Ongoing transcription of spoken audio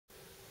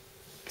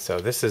So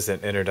this is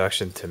an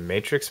introduction to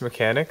matrix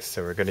mechanics.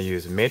 So we're going to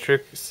use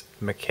matrix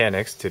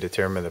mechanics to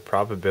determine the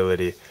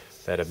probability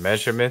that a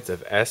measurement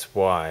of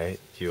Sy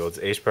yields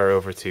h bar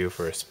over 2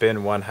 for a spin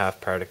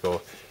 1/2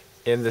 particle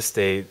in the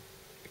state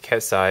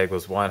ket psi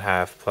equals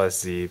 1/2 plus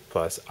z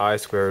plus I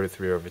square root of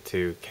 3 over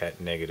 2 ket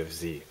negative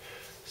z.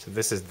 So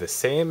this is the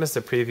same as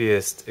the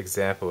previous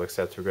example,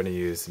 except we're going to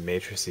use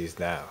matrices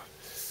now.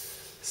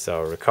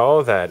 So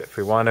recall that if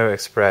we want to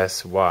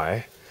express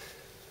y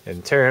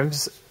in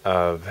terms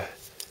of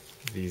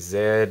the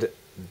z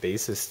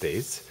basis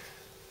states,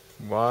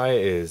 y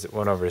is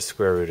 1 over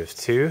square root of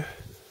 2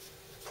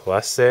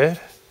 plus z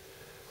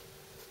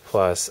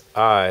plus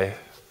I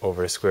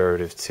over square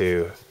root of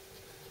 2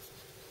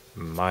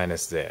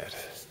 minus z.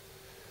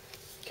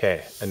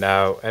 Okay, and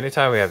now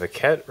anytime we have a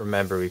ket,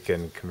 remember we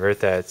can convert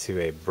that to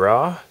a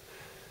bra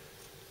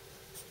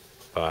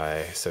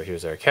so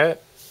here's our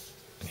ket,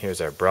 and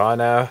here's our bra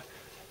now.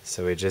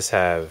 So we just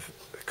have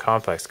the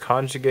complex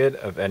conjugate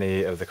of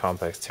any of the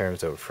complex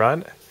terms out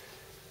front,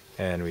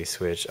 and we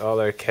switch all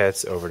our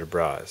kets over to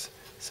bras.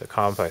 So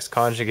complex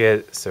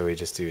conjugate, so we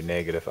just do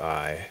negative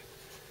I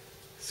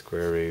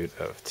square root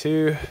of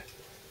 2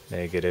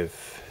 negative,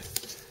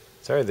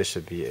 sorry, this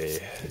should be a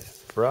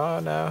bra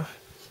now,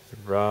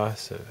 bra,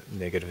 so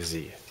negative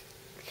z.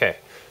 Okay,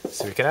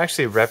 so we can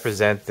actually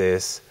represent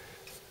this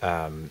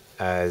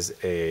as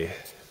a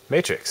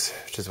matrix,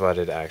 which is what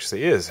it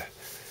actually is.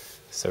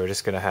 So we're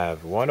just going to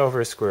have 1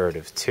 over square root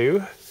of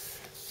 2,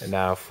 and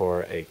now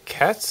for a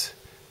ket,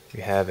 we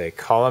have a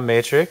column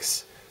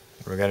matrix.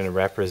 We're going to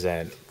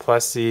represent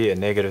plus z and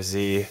negative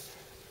z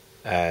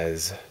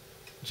as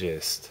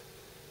just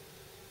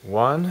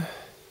 1,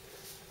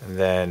 and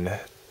then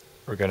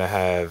we're going to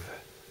have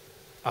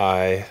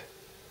I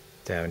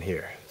down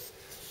here.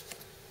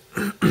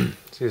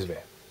 Excuse me.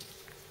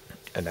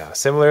 And now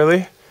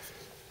similarly,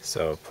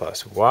 so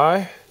plus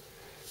y,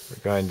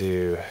 we're going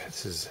to,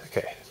 this is,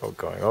 okay,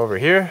 going over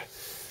here,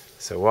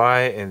 so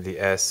y in the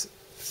sz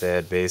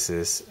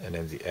basis and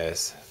in the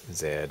sz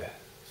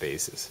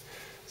basis.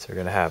 So we're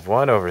going to have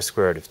 1 over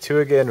square root of 2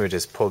 again. We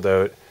just pulled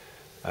out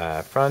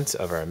front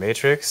of our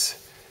matrix,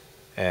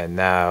 and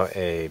now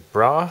a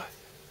bra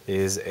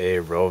is a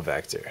row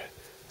vector.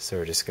 So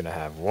we're just going to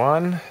have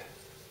 1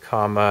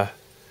 comma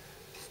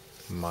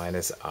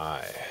minus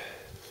I.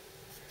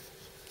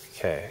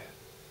 Okay,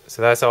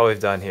 so that's all we've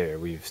done here.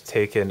 We've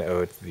taken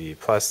out the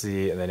plus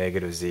z and the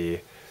negative z,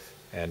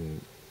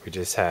 and we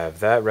just have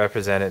that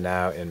represented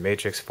now in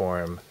matrix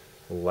form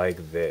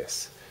like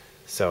this.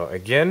 So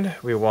again,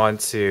 we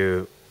want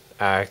to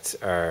act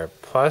our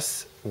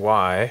plus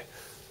y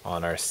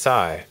on our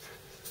psi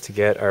to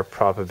get our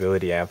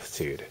probability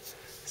amplitude.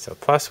 So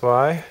plus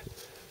y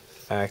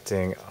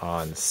acting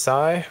on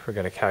psi, we're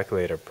going to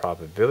calculate our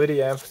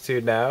probability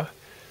amplitude now.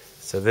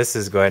 So this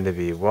is going to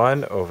be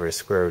 1 over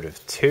square root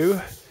of 2,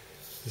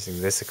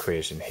 using this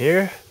equation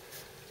here,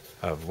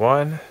 of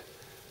 1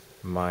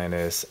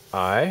 minus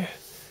I,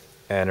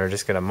 and we're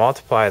just going to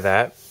multiply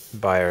that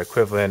by our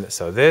equivalent.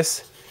 So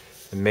this,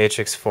 in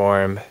matrix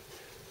form,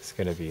 is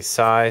going to be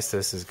psi, so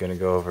this is going to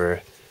go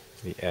over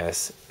the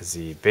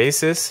sz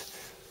basis.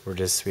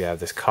 We have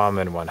this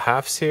common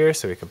 1/2 here,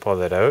 so we can pull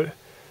that out.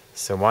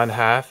 So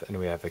 1/2, and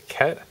we have a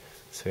ket,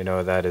 so we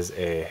know that is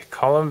a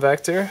column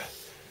vector.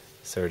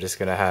 So we're just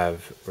going to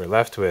have, we're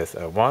left with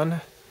a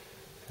 1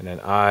 and an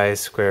I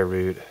square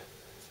root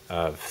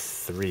of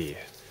 3.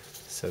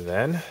 So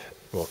then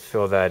we'll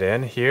fill that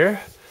in here.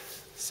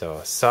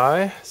 So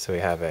psi, so we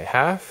have a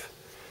 1/2,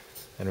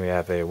 and we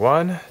have a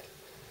 1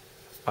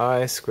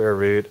 I square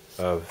root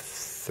of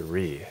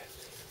 3.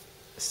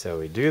 So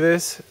we do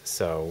this,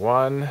 so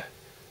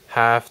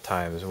 1/2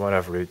 times 1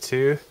 over root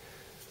 2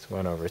 is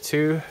 1 over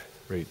 2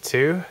 root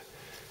 2.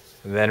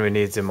 And then we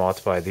need to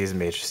multiply these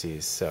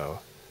matrices. So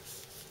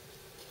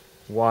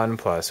 1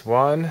 plus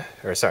 1,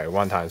 or sorry,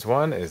 1 times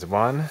 1 is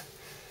 1,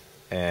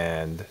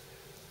 and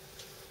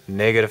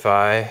negative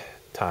I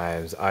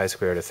times I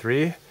squared of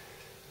 3.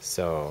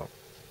 So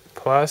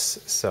plus,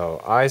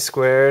 so I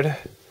squared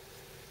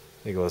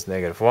equals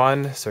negative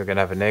 1. So we're going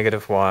to have a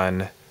negative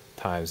 1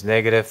 times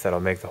negative. That'll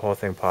make the whole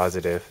thing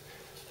positive.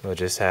 We'll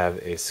just have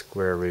a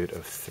square root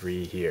of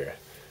 3 here.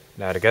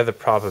 Now to get the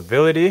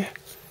probability,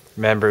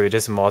 remember we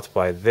just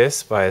multiply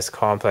this by its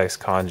complex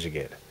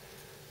conjugate.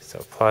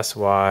 So plus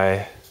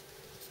y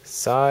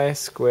psi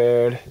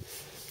squared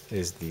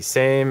is the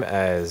same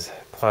as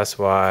plus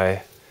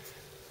y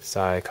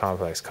psi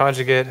complex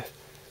conjugate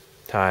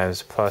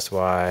times plus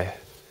y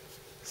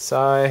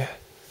psi.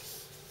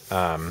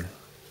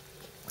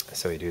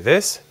 So we do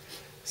this.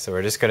 So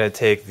we're just going to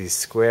take the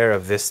square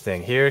of this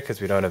thing here because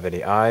we don't have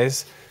any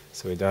i's,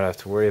 so we don't have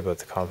to worry about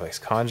the complex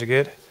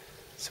conjugate.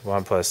 So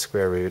 1 plus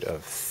square root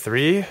of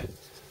 3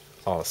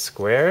 all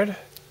squared,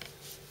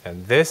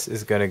 and this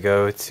is going to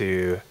go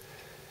to,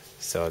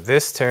 so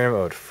this term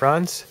out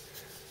front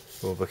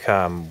will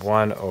become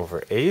 1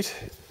 over 8,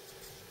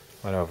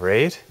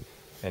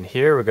 and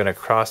here we're going to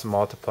cross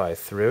multiply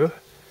through,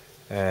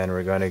 and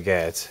we're going to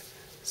get,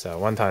 so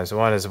 1 times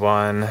 1 is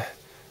 1,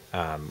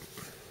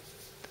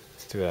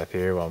 do it up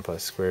here. 1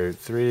 plus square root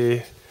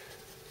 3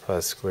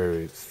 plus square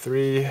root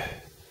 3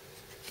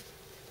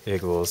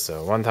 equals,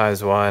 so 1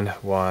 times 1,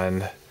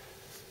 1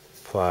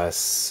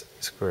 plus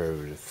square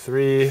root of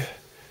 3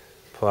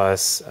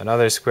 plus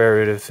another square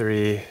root of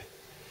 3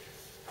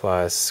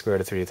 plus square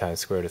root of 3 times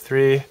square root of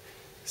 3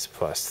 is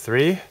plus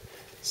 3.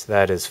 So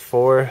that is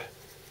 4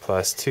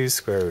 plus 2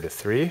 square root of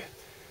 3.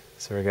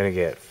 So we're going to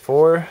get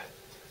 4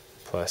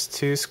 plus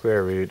 2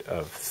 square root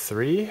of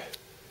 3.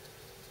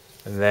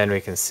 And then we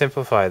can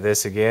simplify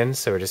this again.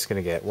 So we're just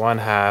going to get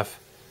 1/2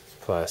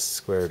 plus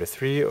square root of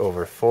 3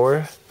 over 4,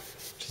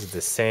 which is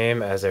the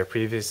same as our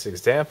previous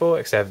example,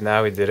 except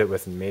now we did it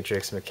with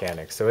matrix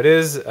mechanics. So it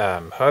is,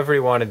 however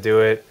you want to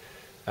do it,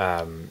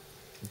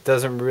 it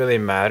doesn't really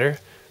matter,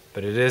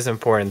 but it is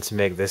important to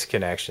make this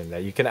connection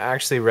that you can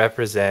actually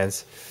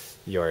represent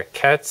your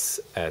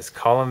kets as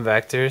column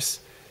vectors,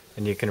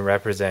 and you can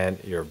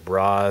represent your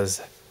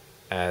bras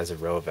as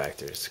row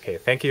vectors. Okay,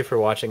 thank you for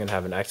watching and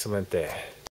have an excellent day.